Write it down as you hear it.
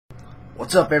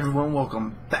What's up everyone,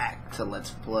 welcome back to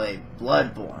Let's Play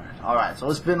Bloodborne. Alright, so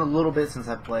it's been a little bit since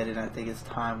I played it, and I think it's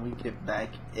time we get back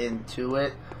into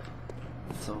it.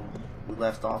 So, we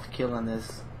left off killing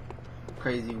this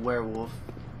crazy werewolf.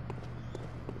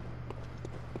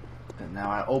 And now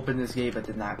I opened this gate but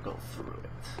did not go through it.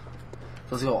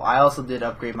 So let's go. I also did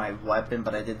upgrade my weapon,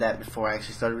 but I did that before I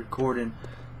actually started recording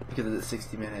because of the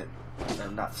 60-second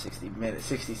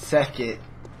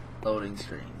loading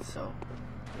screen, so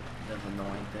those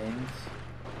annoying things.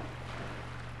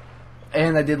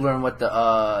 And I did learn what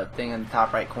the thing in the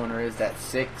top right corner is, that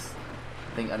 6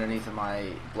 thing underneath of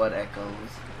my blood echoes.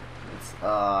 It's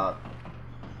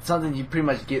something you pretty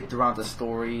much get throughout the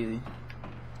story,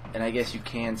 and I guess you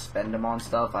can spend them on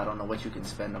stuff. I don't know what you can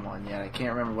spend them on yet. I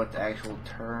can't remember what the actual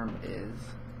term is.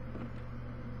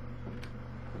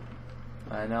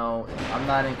 I know I'm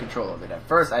not in control of it. At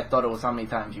first I thought it was how many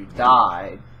times you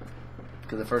died,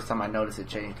 because the first time I noticed it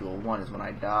changed to a 1 is when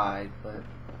I died, but it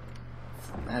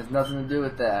has nothing to do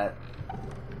with that.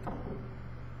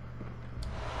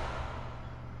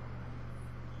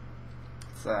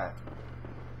 What's that?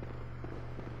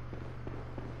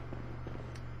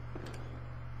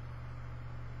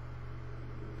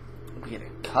 We get a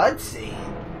cutscene?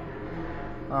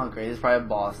 Oh great, it's probably a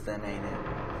boss then, ain't it?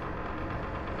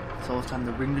 So it's time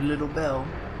to ring the little bell.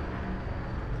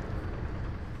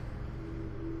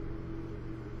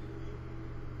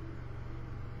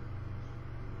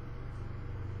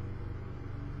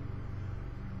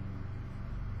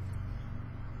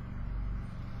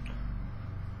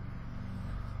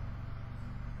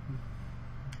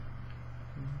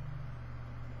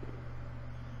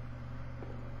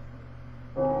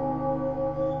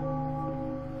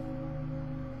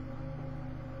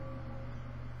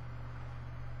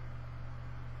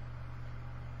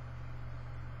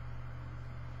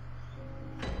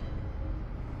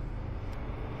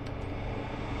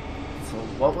 So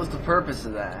what was the purpose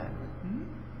of that?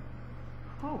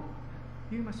 Oh,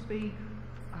 you must be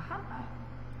a hunter.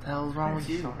 What the hell's wrong with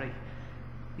you? Sorry,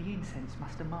 the incense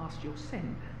must have masked your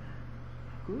scent.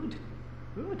 Good,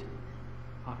 good.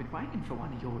 I've been waiting for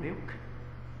one of your ilk.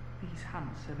 These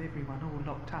hunts have everyone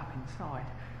all locked up inside,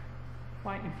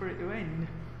 waiting for it to end.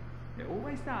 It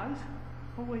always does,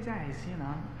 always has, you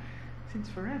know, since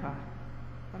forever.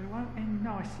 But it won't end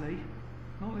nicely,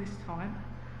 not this time.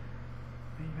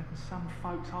 Even some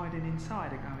folks hiding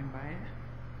inside are going bad.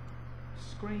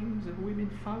 Screams of women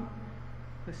folk,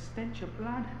 the stench of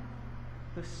blood,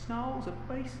 the snarls of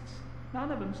beasts.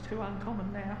 None of them's too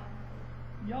uncommon now.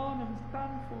 Yarnum's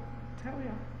done for, I tell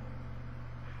ya.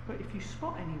 But if you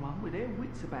spot anyone with their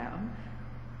wits about them,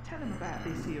 tell them about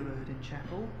this here Erden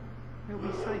chapel. They'll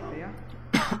be safe here.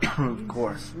 Of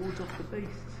course. Wards off the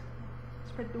beasts.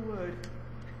 Spread the word.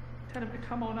 Tell them to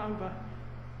come on over.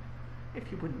 If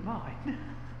you wouldn't mind.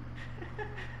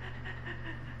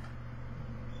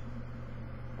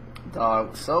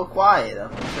 Dog, so quiet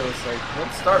up until it's like,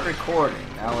 let's start recording.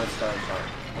 Now let's start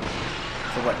talking.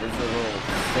 So what, this is a little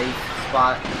safe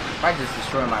spot? I might just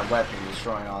destroy my weapon,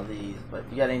 destroying all these. But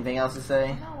you got anything else to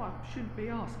say? No, I shouldn't be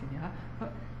asking you,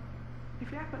 but if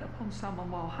you happen upon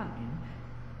someone while hunting,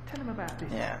 tell them about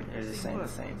this. Yeah, they're just saying the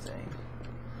same thing.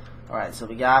 Alright, so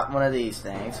we got one of these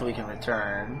things, so we can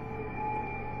return.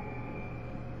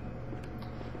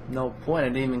 No point, I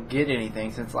didn't even get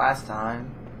anything since last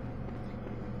time.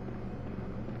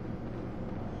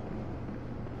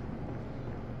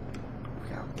 We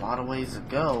got a lot of ways to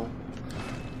go.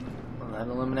 Well, that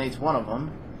eliminates one of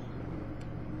them.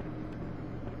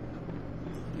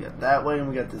 We got that way and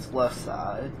we got this left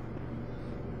side.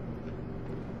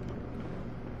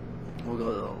 We'll go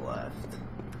to the left.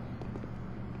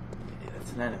 Okay,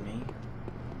 that's an enemy.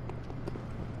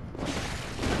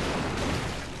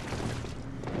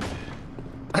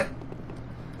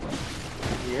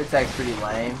 Your attack's pretty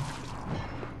lame.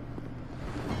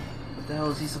 What the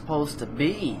hell is he supposed to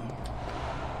be?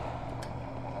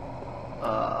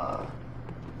 I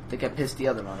think I pissed the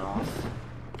other one off.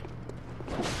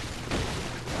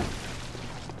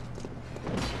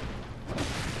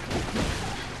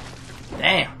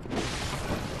 Damn!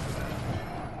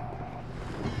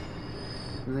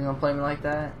 Is he gonna play me like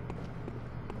that?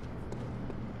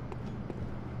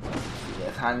 You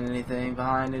guys hiding anything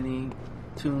behind any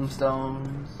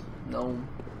tombstones? No.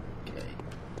 Okay.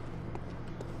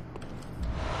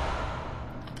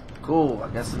 Cool. I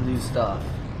got some new stuff.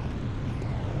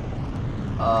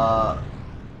 What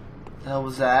the hell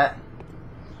was that?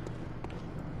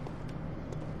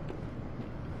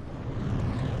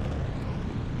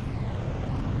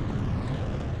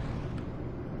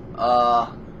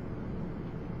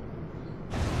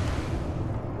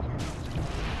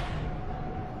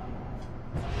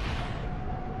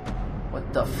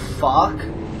 The fuck?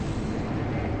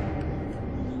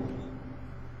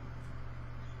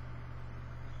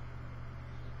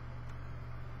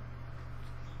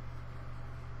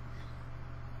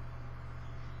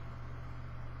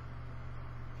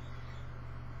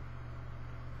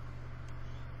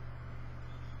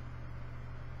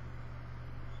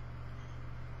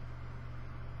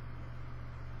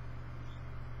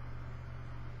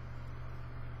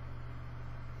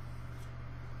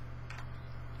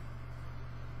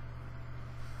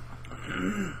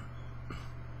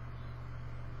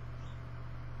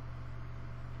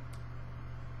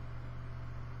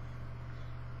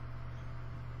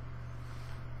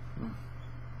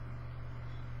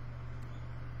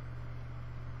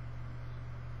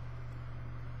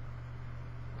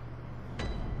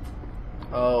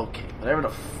 Okay, whatever the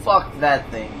fuck that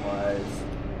thing was,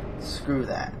 screw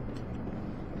that.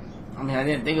 I mean, I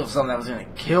didn't think it was something that was gonna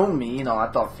kill me, you know,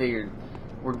 I figured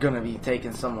we're gonna be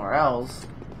taken somewhere else.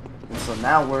 And so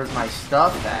now where's my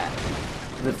stuff at?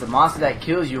 Because if the monster that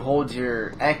kills you holds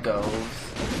your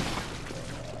echoes,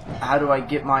 how do I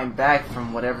get mine back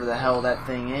from whatever the hell that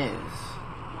thing is?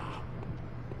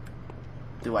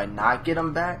 Do I not get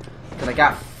them back? Because I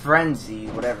got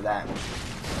frenzied, whatever that means.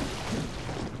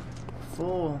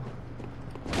 Fool.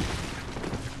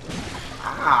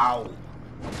 Ow.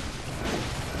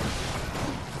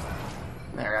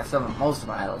 There, I got most of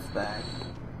my health back.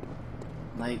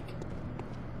 Like,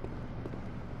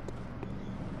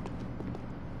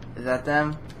 is that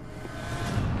them?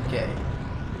 Okay.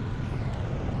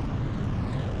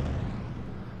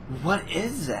 What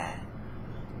is that?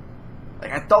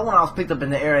 Like, I thought when I was picked up in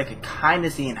the air I could kind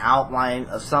of see an outline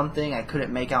of something. I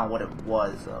couldn't make out what it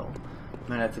was though. I'm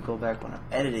gonna have to go back when I'm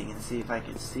editing and see if I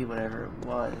can see whatever it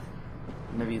was.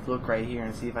 Maybe look right here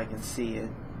and see if I can see it.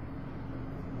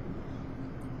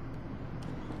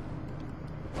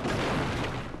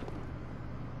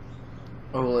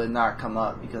 Or will it not come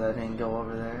up because I didn't go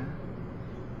over there?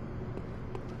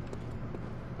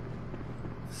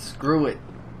 Screw it.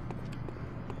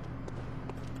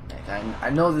 Like, I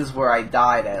know this is where I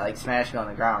died at, like smashing on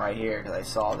the ground right here because I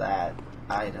saw that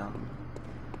item.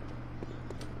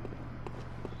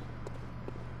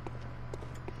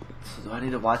 So do I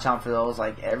need to watch out for those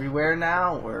like everywhere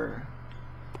now, or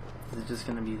is it just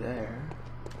gonna be there?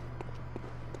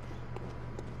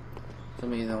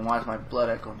 Somebody's gonna watch my blood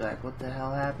echo back. What the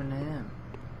hell happened to him?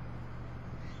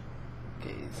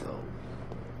 Okay, so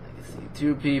I can see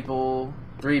 2 people,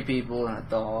 3 people, and a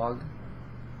dog.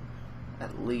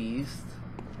 At least.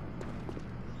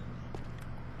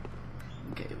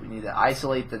 Okay, we need to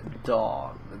isolate the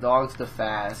dog. The dog's the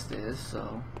fastest,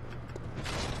 so.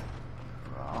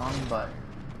 Wrong button.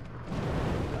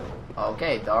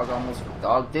 Okay,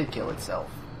 dog did kill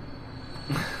itself.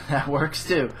 That works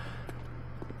too.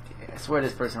 Okay, I swear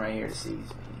this person right here sees me,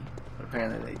 but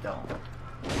apparently they don't.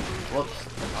 Whoops,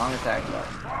 wrong attack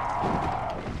button.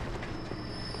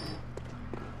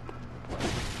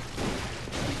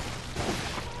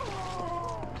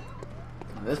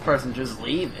 This person's just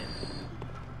leaving.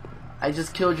 I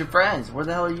just killed your friends. Where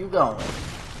the hell are you going?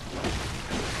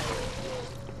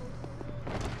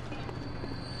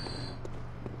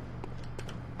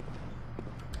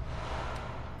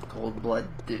 Cold blood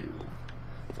dew.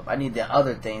 So I need the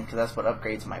other things because that's what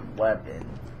upgrades my weapon.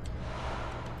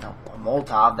 Now, a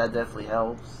Molotov, that definitely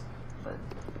helps. But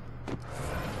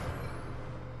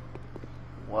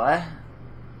what?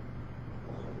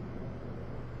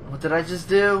 What did I just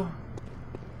do?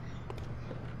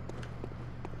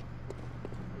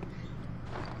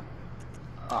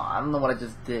 Oh, I don't know what I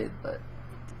just did, but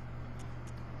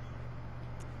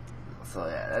so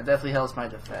yeah, that definitely helps my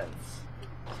defense.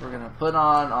 So we're gonna put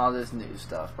on all this new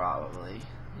stuff probably.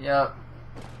 Yep.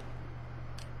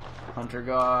 Hunter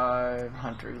guard,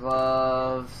 hunter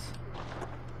gloves,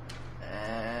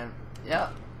 and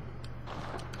yep.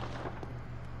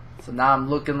 So now I'm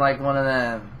looking like one of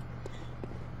them.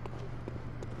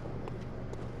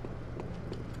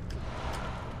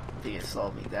 I think it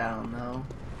slowed me down though.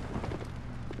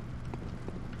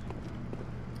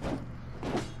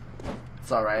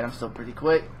 It's alright, I'm still pretty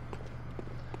quick.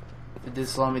 If it did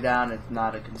slow me down, it's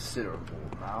not a considerable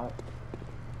amount.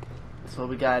 That's what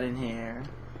we got in here.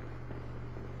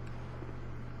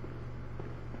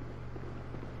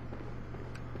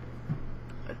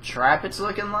 A trap it's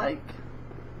looking like?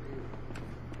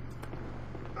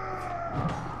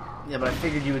 Yeah, but I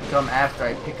figured you would come after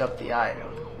I pick up the item.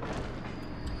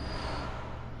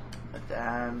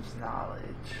 Madame's knowledge.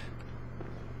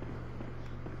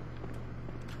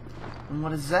 And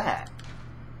what is that?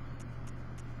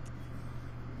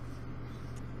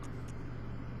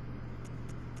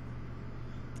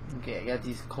 Okay, I got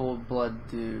these cold blood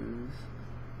dudes.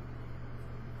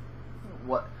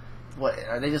 What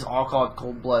are they just all called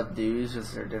cold blood dudes?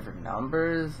 Just their different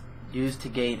numbers? Used to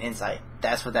gain insight.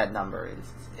 That's what that number is.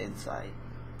 It's insight.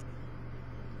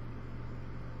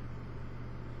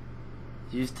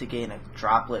 Used to gain a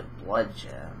droplet blood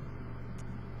gem.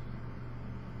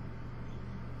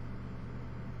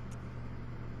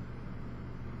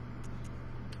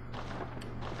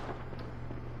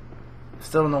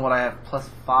 Still don't know what I have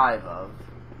 +5 of.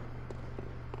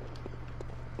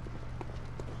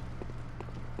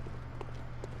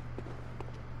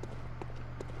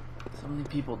 So many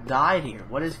people died here.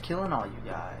 What is killing all you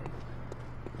guys?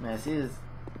 Man, I see this.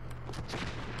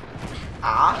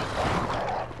 Ah?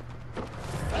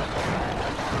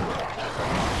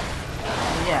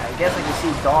 Yeah, I guess I can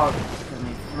see dogs.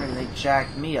 I mean, they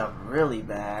jacked me up really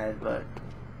bad, but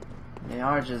they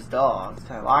are just dogs.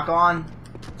 Can I lock on?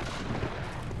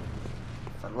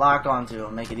 If I lock onto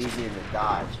them, make it easier to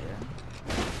dodge it.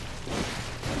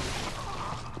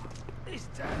 This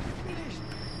time finished.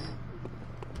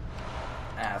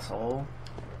 Asshole.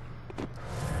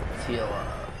 Let's heal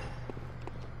up.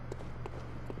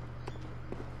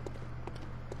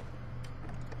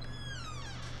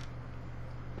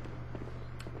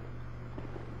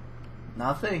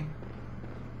 Nothing.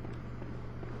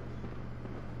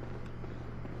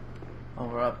 Oh,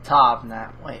 we're up top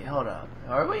now. Wait, hold up.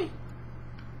 Are we?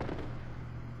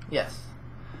 Yes.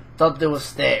 Thought there was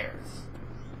stairs.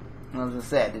 As I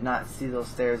said, I did not see those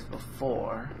stairs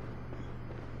before.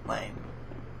 Lame.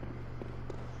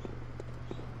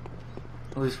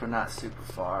 At least we're not super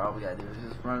far. All we gotta do is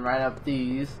just run right up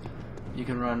these. You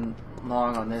can run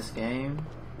long on this game.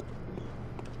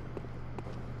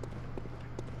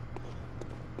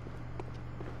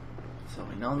 So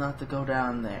we know not to go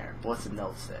down there. What's the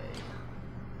note say?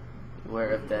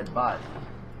 Beware of dead body.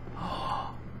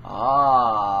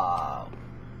 Ah,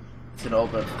 it's gonna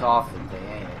open up the coffin thing,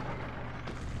 ain't it?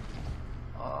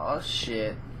 Oh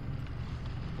shit.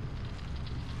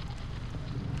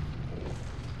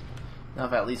 Now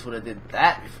if I at least would have did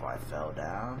that before I fell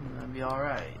down, that'd be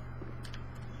alright.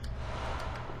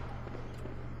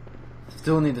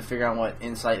 Still need to figure out what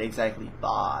insight exactly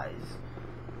buys.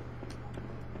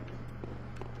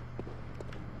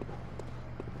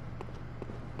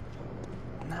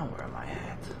 Now where am I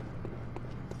at?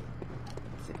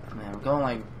 Man, I'm going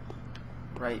like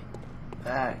right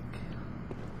back.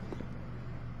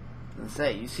 And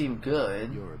say, you seem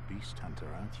good. You're a beast hunter,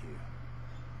 aren't you?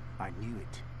 I knew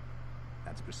it.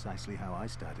 That's precisely how I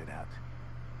started out.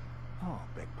 Oh,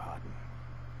 beg pardon.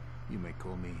 You may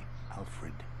call me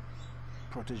Alfred,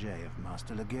 protege of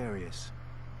Master Ligurius,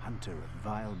 hunter of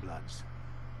vile bloods.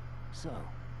 So,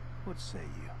 what say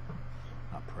you?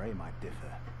 Our prey might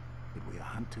differ, but we are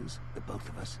hunters, the both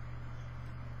of us.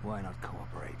 Why not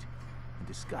cooperate and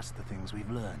discuss the things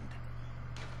we've learned?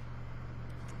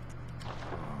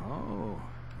 Oh,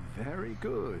 very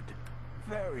good.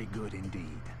 Very good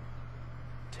indeed.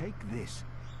 Take this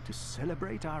to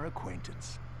celebrate our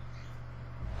acquaintance.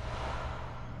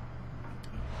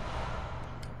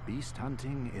 Beast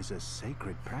hunting is a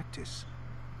sacred practice.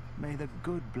 May the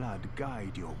good blood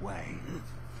guide your way.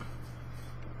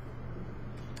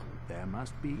 There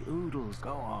must be oodles.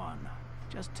 Go on.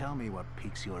 Just tell me what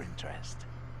piques your interest.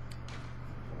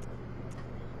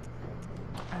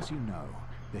 As you know,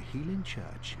 the Healing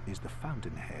Church is the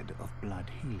fountainhead of blood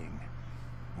healing.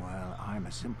 Well, I'm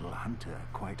a simple hunter,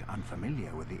 quite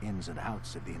unfamiliar with the ins and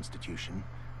outs of the institution.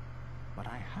 But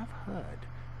I have heard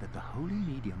that the holy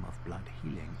medium of blood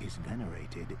healing is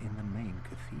venerated in the main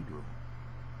cathedral,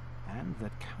 and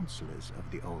that counselors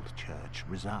of the old church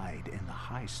reside in the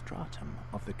high stratum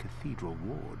of the cathedral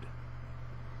ward.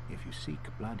 If you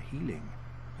seek blood healing,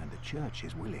 and the church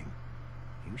is willing,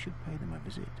 you should pay them a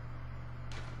visit.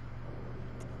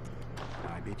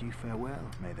 I bid you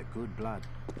farewell. May the good blood...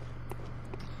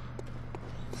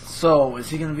 So, is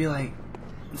he gonna be like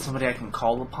somebody I can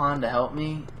call upon to help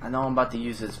me? I know I'm about to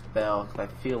use this spell because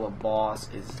I feel a boss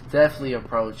is definitely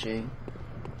approaching.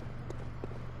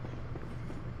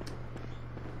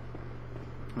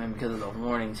 I mean, because of the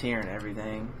warnings here and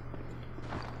everything.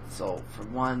 So, for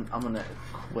one, I'm gonna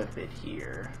equip it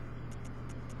here.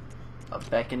 A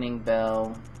beckoning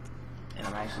bell. And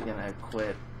I'm actually gonna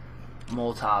equip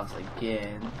Molotovs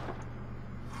again.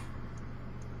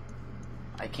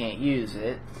 I can't use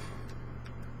it.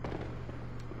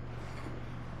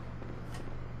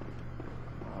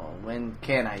 Oh, when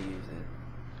can I use it?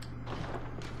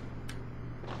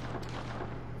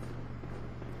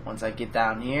 Once I get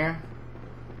down here?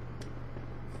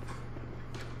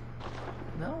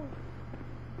 No.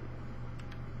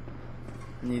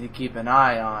 Need to keep an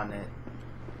eye on it.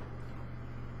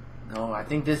 No, I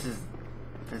think this is...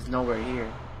 There's nowhere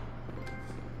here.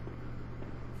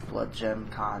 Blood gem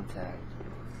contact.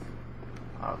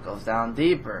 Oh, it goes down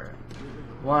deeper.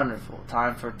 Wonderful.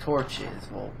 Time for torches.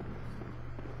 Well,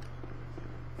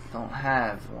 don't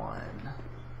have one.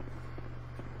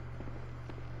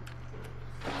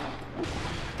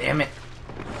 Damn it.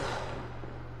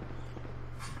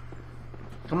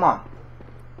 Come on.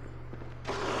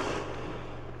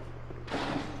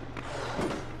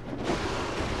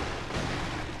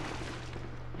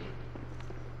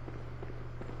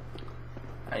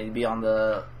 I need to be on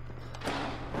the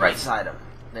right side of it.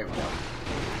 There we go.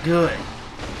 Good.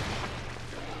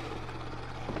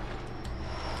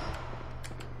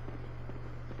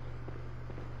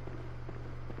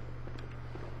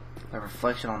 A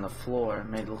reflection on the floor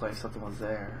made it look like something was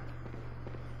there.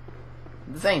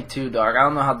 This ain't too dark. I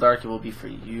don't know how dark it will be for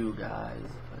you guys,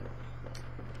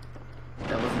 but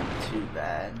that wasn't too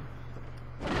bad.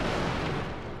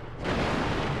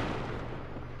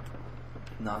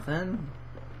 Nothing?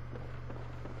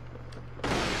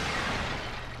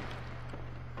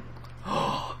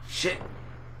 Oh, shit.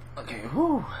 Okay,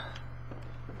 whew.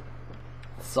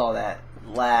 Saw that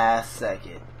last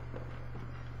second.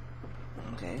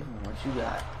 Okay, what you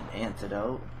got? An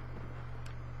antidote.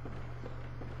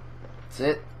 That's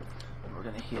it. We're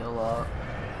gonna heal up.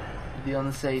 Be on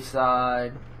the safe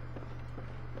side.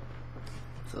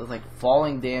 So it's like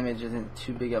falling damage isn't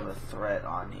too big of a threat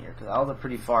on here, because that was a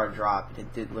pretty far drop and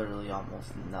it did literally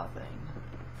almost nothing.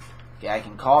 Okay, I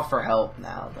can call for help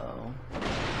now though.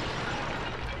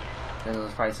 Then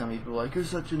there's probably some people like, you're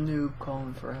such a noob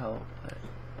calling for help. But,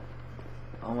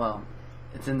 oh well,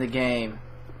 it's in the game.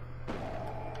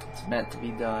 It's meant to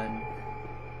be done.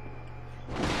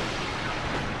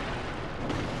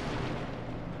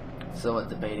 So what,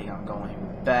 debating on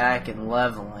going back and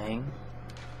leveling.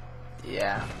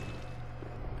 Yeah.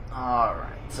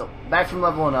 Alright, so back from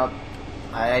leveling up,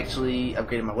 I actually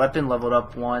upgraded my weapon, leveled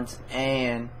up once,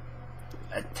 and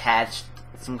attached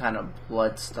some kind of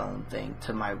bloodstone thing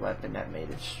to my weapon that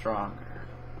made it stronger.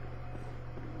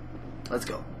 Let's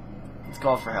go. Let's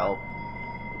call for help.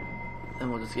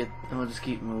 And we'll just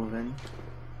keep moving.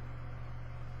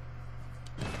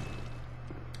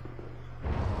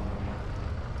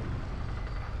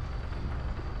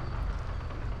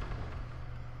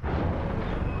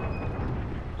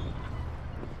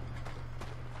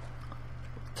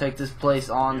 Take this place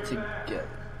on together.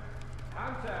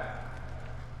 Hunter!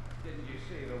 Didn't you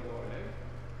see the warning?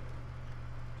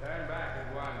 Turn back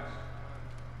at once.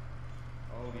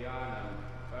 Old Yarnum,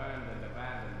 burned and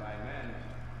abandoned by men,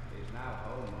 is now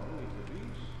home only to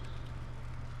beasts.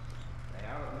 They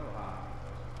are of no harm to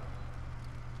those of us.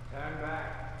 Turn back,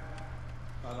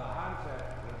 or the hunter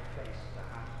will face the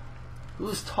hunter.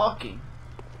 Who's talking?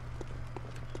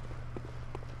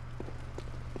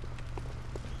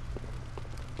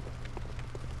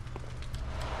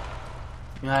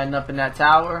 You hiding up in that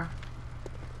tower?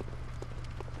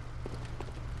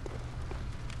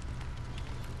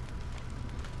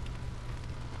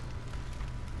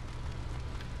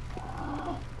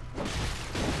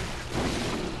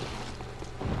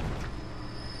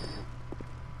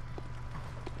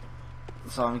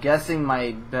 So I'm guessing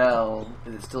my bell,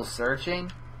 is it still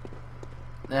searching?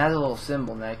 It has a little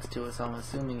symbol next to it, so I'm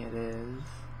assuming it is.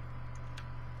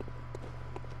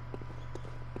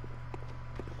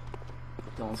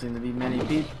 Don't seem to be many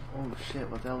people. Oh shit,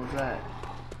 what the hell was that?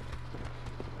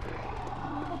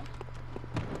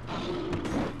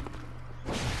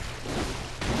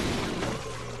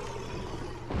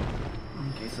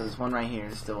 Okay, so this one right here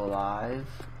is still alive.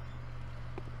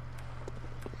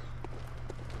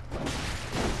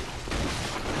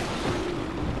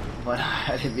 But I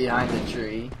had it behind the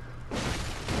tree.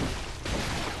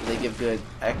 They give good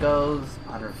echoes.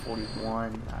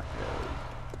 141, not really.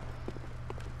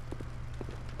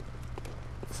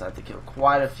 So I have to kill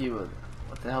quite a few of them.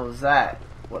 What the hell is that?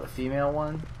 What, a female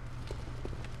one?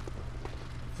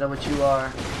 Is that what you are?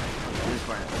 Okay, just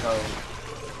wearing a coat.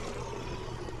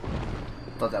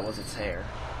 Thought that was its hair.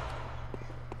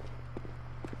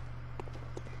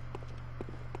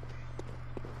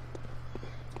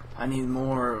 I need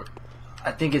more.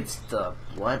 I think it's the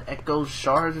blood echo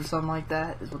shards or something like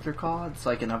that is what they're called, so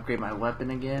I can upgrade my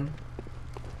weapon again.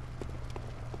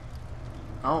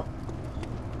 Oh.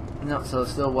 No, so it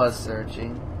still was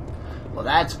searching. Well,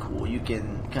 that's cool. You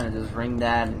can kind of just ring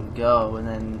that and go, and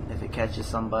then if it catches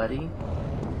somebody,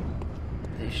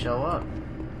 they show up.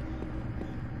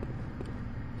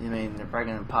 I mean, they're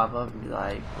probably gonna pop up and be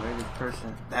like, where's this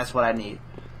person? That's what I need.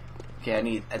 Okay, I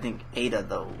need, I think, 8 of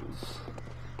those.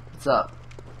 What's up?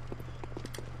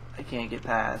 I can't get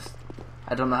past.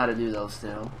 I don't know how to do those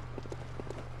still.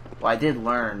 Well, I did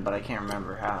learn, but I can't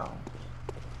remember how.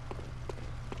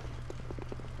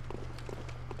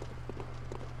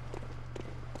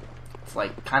 It's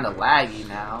like kind of laggy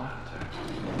now.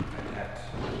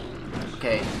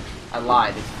 Okay, I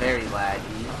lied. It's very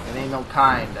laggy. It ain't no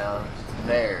kind of. It's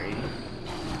very.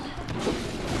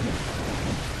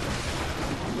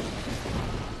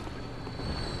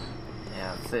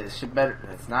 Yeah, let's say this shit better.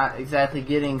 It's not exactly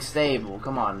getting stable.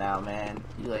 Come on now, man.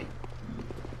 You like.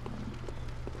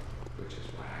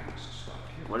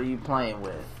 What are you playing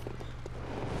with?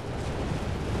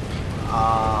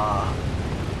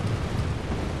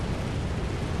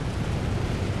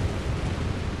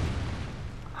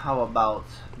 How about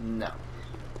no?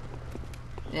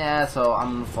 Yeah, so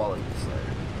I'm gonna follow you,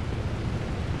 Slayer.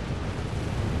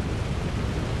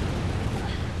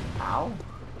 Ow.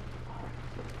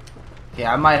 Okay,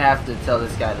 I might have to tell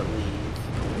this guy to leave.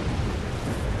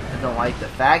 I don't like the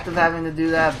fact of having to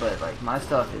do that, but like my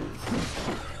stuff is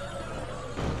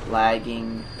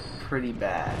lagging pretty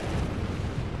bad.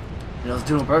 You know, it's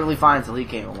doing perfectly fine until he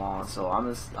came along, so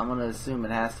I'm gonna assume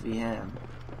it has to be him.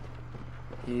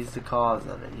 He's the cause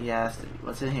of it. He has to be.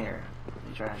 What's in here?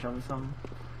 You trying to show me something?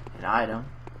 An item.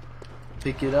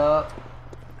 Pick it up.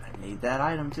 I need that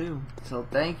item too. So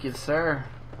thank you, sir.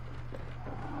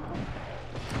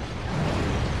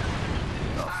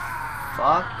 The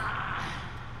fuck?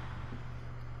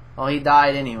 Oh, he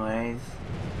died anyways.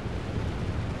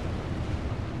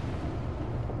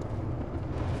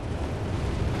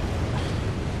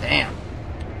 Damn.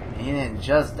 He didn't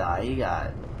just die, he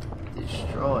got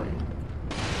destroyed.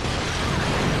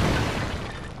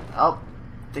 Oh,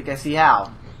 think I see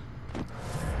how.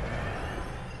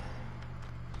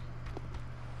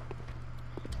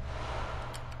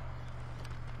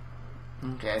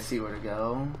 Okay, I see where to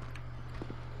go.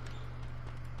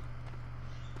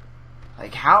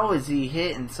 Like, how is he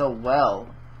hitting so well?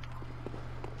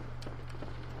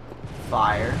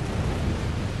 Fire.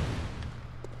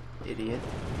 Idiot.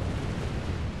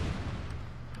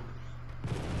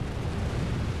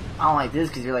 I don't like this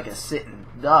because you're like a sitting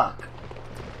duck.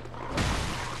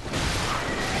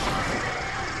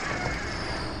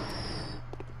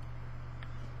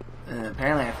 And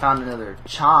apparently I found another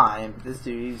chime. This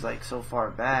dude, he's like so far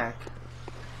back.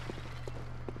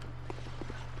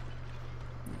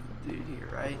 Dude here,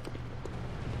 right?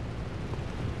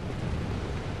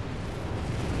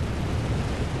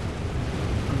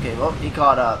 Okay, well, he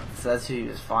caught up. So that's who he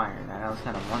was firing at. I was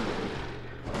kind of wondering.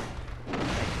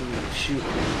 Like, who he was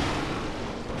shooting.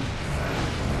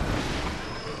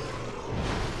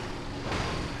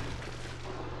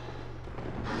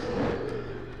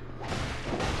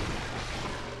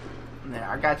 There,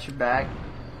 I got your back.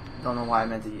 Don't know why I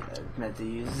meant to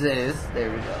use this. There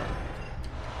we go.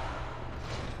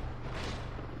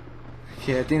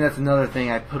 Okay, I think that's another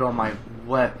thing I put on my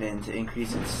weapon to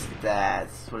increase its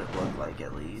stats. What it looked like,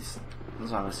 at least.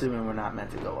 So I'm assuming we're not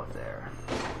meant to go up there.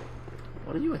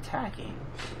 What are you attacking?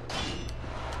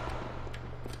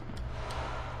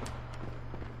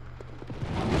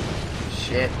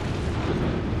 Shit.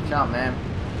 Watch out, man.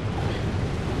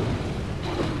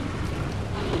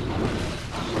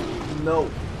 No.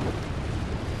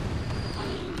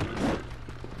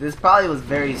 This probably was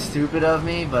very stupid of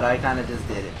me, but I kind of just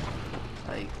did it.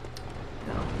 Like,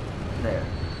 you know, there.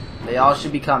 They all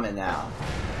should be coming now.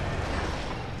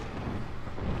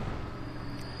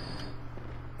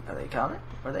 Are they coming?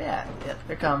 Where are they at? Yep,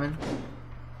 they're coming.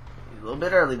 A little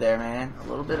bit early there, man. A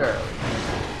little bit early.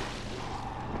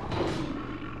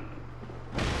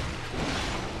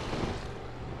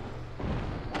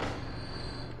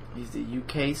 He's the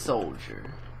UK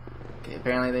soldier. Okay,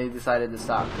 apparently they decided to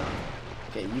stop coming.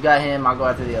 Okay, you got him, I'll go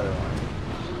after the other one.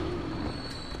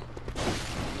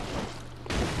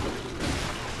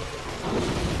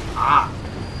 Ah!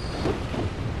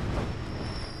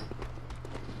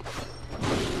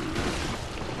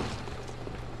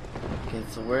 Okay,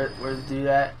 so where's the dude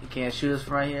at? You can't shoot us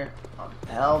from right here? Oh,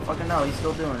 hell fucking no, he's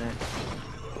still doing it.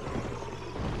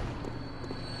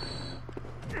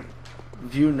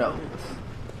 View notes.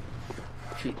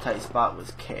 Treat tight spot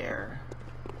with care.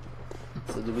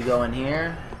 So do we go in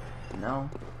here? No.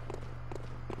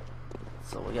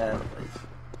 So we gotta like,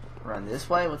 run this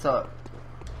way? What's up?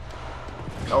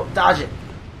 Oh, dodge it!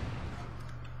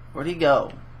 Where'd he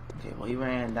go? Okay, well he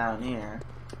ran down here.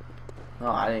 Oh,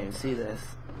 I didn't even see this.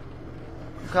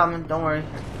 I'm coming, don't worry.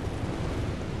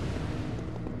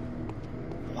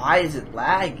 Why is it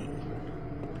laggy?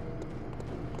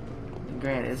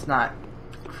 Granted, it's not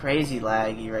crazy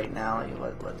laggy right now.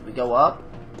 Like, what, do we go up?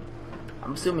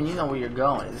 I'm assuming you know where you're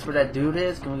going. Is this where that dude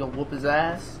is? Can we go whoop his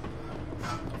ass?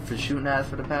 for shooting at us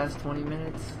for the past 20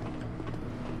 minutes.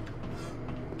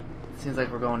 Seems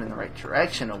like we're going in the right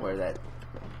direction of where that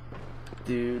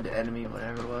dude, enemy,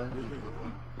 whatever it was.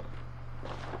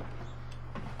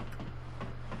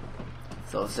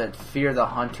 So it said, fear the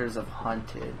hunters of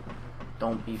hunted.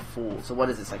 Don't be fooled. So what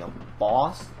is this, like a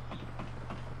boss?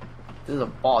 This is a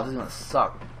boss. This is gonna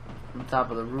suck. On top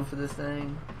of the roof of this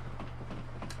thing.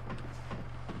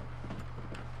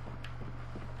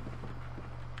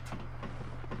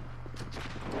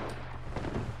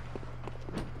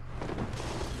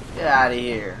 Get out of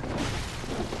here.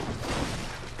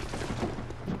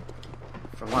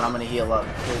 For one, I'm gonna heal up.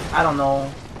 Because I don't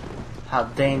know how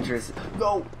dangerous.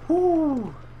 Go!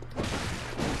 Whoo!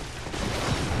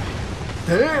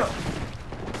 Damn!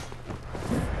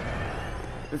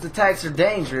 His attacks are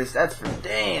dangerous, that's for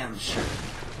damn sure.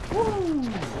 Woo!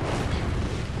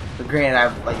 But granted,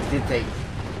 I did take.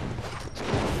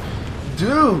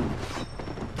 Dude!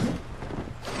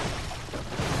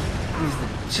 He needs to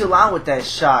chill out with that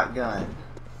shotgun.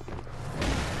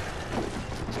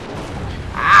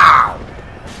 Ow!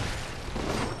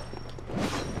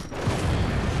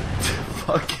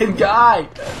 Fucking guy!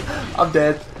 I'm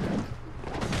dead.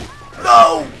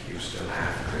 No! You still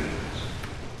have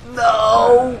dreams.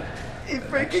 No! He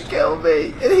freaking killed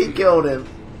me! And he killed him.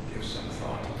 Give some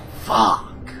thought.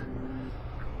 Fuck!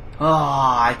 Oh,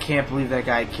 I can't believe that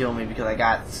guy killed me because I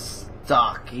got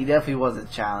stuck. He definitely was a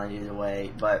challenge either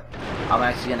way, but I'm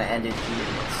actually gonna end it here.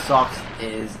 What sucks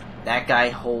is that guy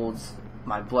holds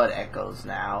my blood echoes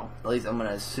now. At least I'm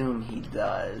gonna assume he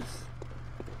does.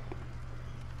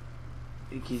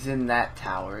 I think he's in that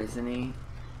tower, isn't he?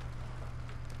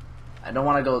 I don't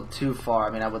want to go too far. I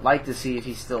mean, I would like to see if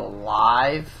he's still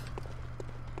alive.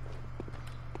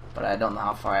 But I don't know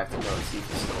how far I have to go to see if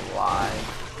he's still alive.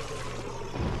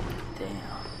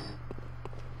 Damn.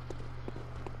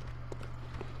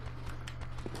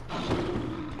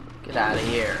 Get out of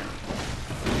here.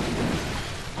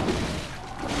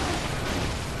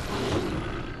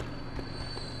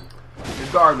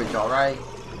 You're garbage, alright?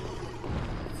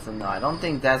 So no, I don't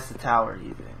think that's the tower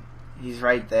he's in. He's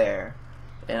right there.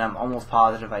 And I'm almost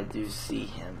positive I do see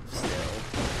him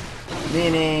still.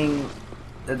 Meaning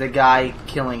that the guy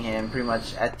killing him pretty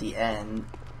much at the end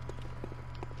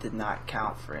did not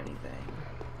count for anything.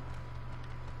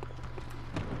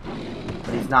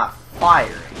 But he's not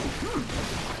firing.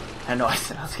 I know I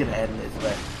said I was going to end this,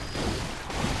 but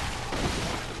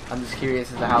I'm just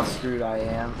curious as to how screwed I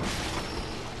am.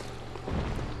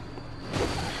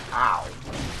 Ow.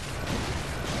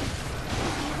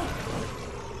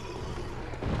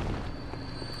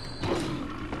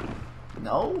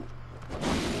 No?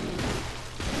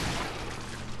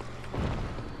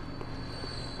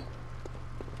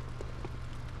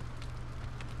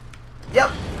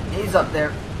 Yep, he's up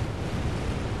there.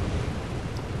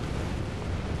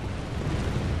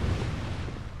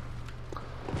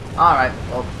 Alright,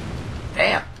 well,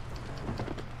 damn.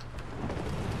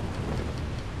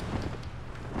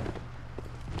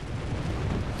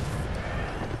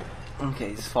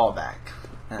 Okay, just fall back.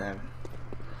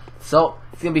 So,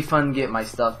 it's gonna be fun to get my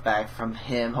stuff back from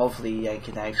him. Hopefully I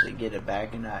can actually get it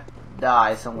back and not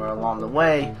die somewhere along the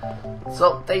way.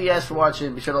 So, thank you guys for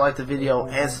watching. Be sure to like the video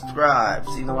and subscribe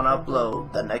so you know when I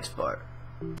upload the next part.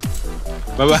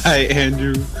 Bye-bye,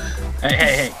 Andrew.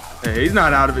 Hey, he's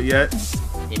not out of it yet.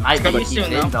 He might be, but he's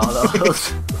in all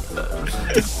those.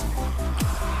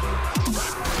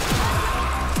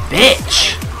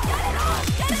 Bitch!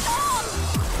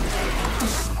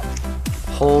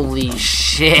 Holy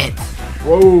shit!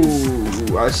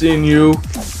 Whoa, I seen you.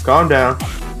 Calm down.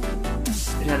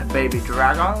 Is that a baby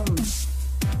dragon? Is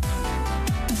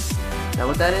that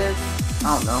what that is?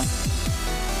 I don't know.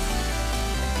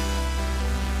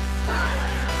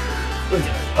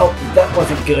 Oh, that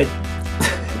wasn't good.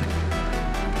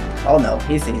 Oh no,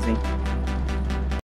 he sees me.